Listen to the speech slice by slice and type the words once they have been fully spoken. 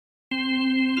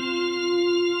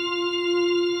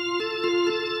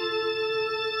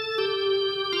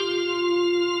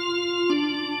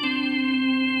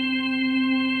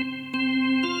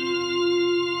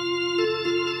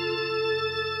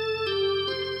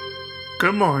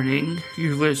Good morning.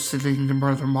 You're listening to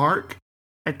Brother Mark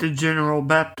at the General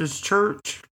Baptist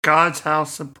Church, God's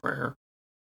House of Prayer.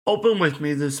 Open with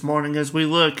me this morning as we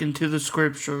look into the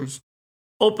Scriptures.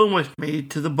 Open with me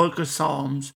to the book of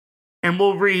Psalms, and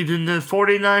we'll read in the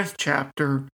 49th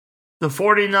chapter, the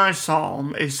 49th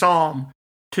Psalm, a psalm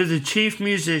to the chief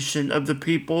musician of the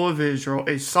people of Israel,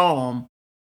 a psalm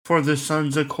for the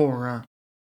sons of Korah.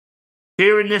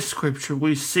 Here in this Scripture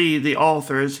we see the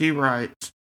author as he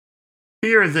writes,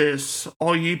 "Hear this,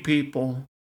 all ye people.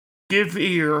 Give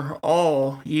ear,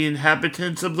 all ye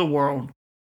inhabitants of the world,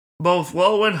 both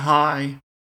low and high,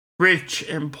 rich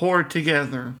and poor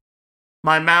together.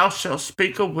 My mouth shall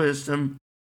speak of wisdom,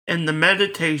 and the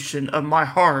meditation of my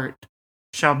heart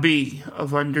shall be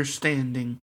of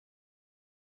understanding."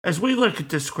 As we look at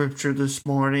the Scripture this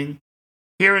morning,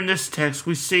 here in this text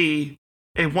we see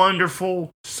a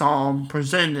wonderful psalm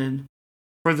presented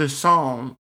for the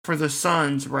sons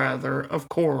of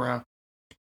Korah.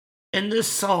 In this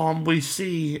psalm we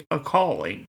see a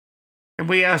calling, and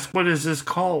we ask, what is this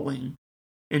calling,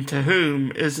 and to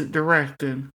whom is it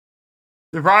directed?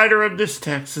 The writer of this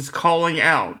text is calling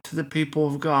out to the people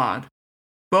of God,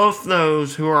 both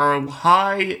those who are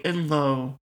high and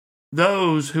low,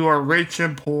 those who are rich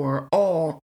and poor,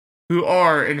 all who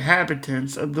are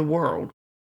inhabitants of the world.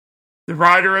 The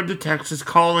writer of the text is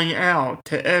calling out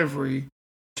to every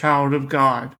child of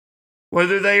God.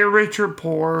 Whether they are rich or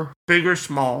poor, big or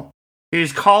small, he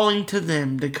is calling to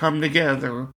them to come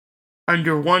together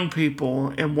under one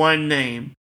people and one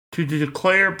name to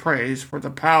declare praise for the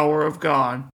power of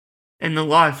God in the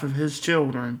life of his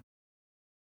children.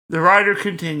 The writer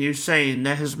continues saying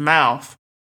that his mouth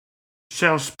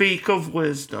shall speak of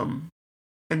wisdom,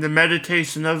 and the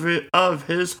meditation of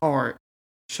his heart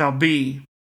shall be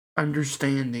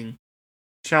understanding,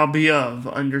 shall be of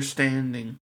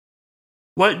understanding.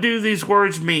 What do these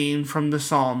words mean from the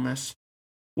psalmist?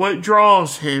 What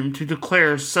draws him to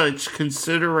declare such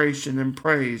consideration and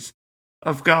praise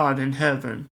of God in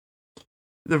heaven?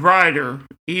 The writer,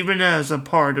 even as a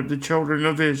part of the children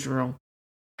of Israel,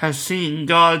 has seen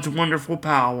God's wonderful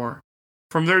power,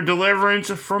 from their deliverance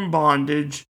from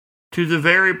bondage to the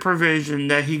very provision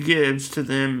that he gives to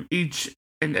them each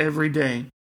and every day.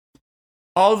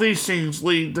 All these things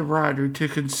lead the writer to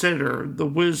consider the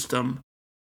wisdom,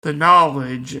 the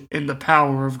knowledge, and the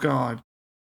power of God.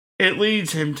 It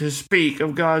leads him to speak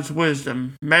of God's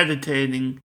wisdom,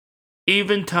 meditating,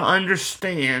 even to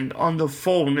understand on the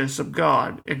fullness of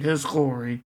God and his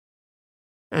glory.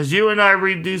 As you and I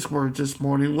read these words this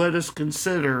morning, let us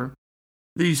consider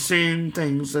these same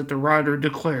things that the writer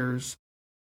declares.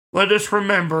 Let us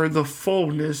remember the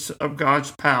fullness of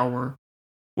God's power.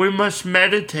 We must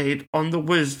meditate on the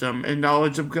wisdom and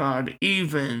knowledge of God,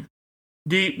 even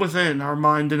deep within our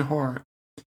mind and heart.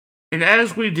 And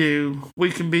as we do, we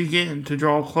can begin to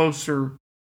draw closer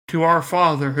to our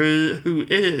Father who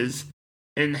is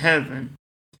in heaven.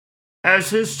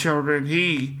 As his children,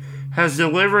 he has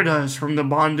delivered us from the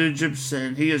bondage of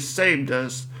sin. He has saved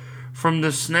us from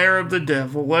the snare of the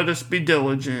devil. Let us be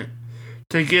diligent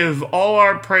to give all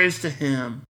our praise to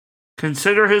him.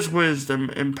 Consider his wisdom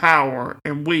and power,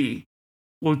 and we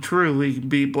will truly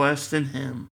be blessed in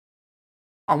him.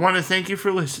 I want to thank you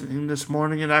for listening this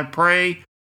morning, and I pray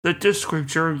that this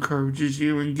Scripture encourages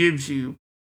you and gives you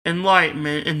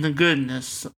enlightenment in the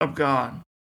goodness of God.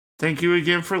 Thank you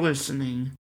again for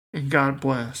listening, and God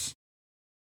bless.